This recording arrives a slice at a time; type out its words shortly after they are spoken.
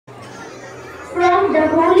from the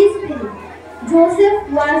Holy Spirit. Joseph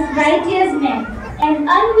was righteous man and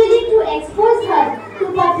unwilling to expose her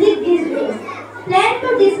to public disgrace, planned to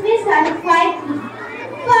dismiss her quietly.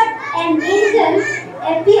 But an angel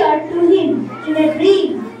appeared to him in a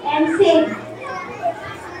dream and said,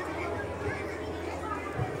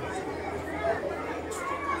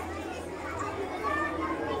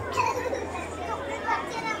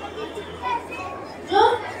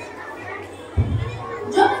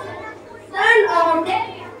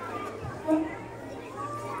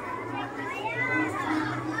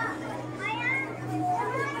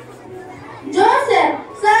 Joseph,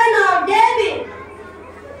 son of David,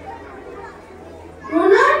 do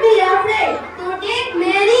not be afraid to take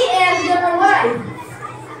Mary as your wife.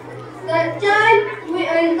 The child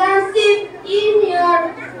will conceive in your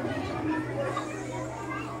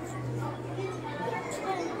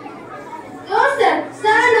Joseph,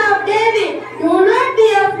 son of David, do not be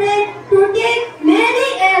afraid to take Mary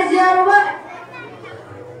as your wife.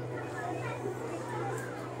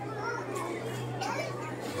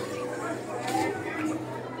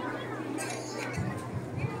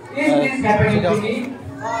 Is this happening to me?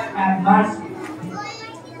 Have mercy.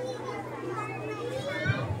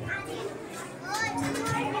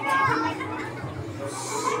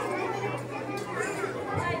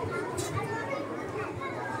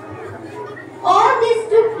 all this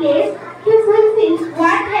took place to fulfill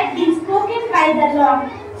what had been spoken by the Lord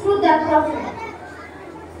through the prophet.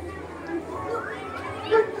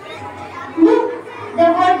 Look, the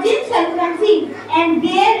virgin shall conceive and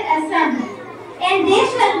bear a son, and they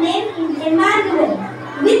shall name him Emmanuel,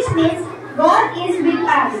 which means God is with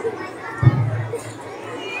us.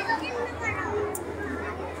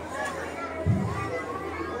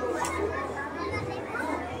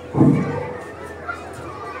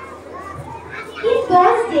 In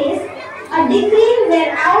those days, a decree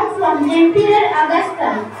went out from Emperor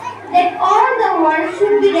Augustus that all the world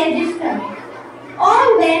should be registered.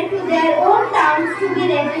 All went to their own towns to be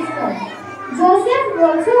registered. Joseph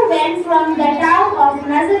also went from the town of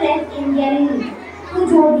Nazareth in Galilee to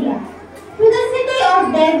Judea, to the city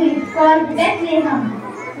of David called Bethlehem,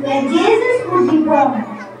 where Jesus would be born.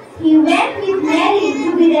 He went with Mary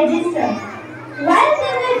to be registered. While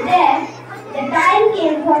they were there, the time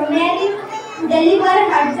came for Mary to deliver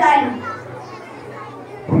her child.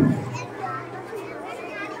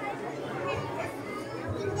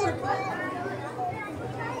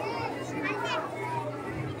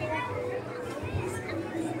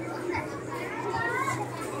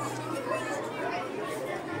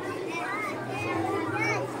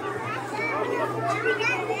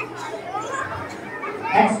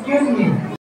 Excuse me.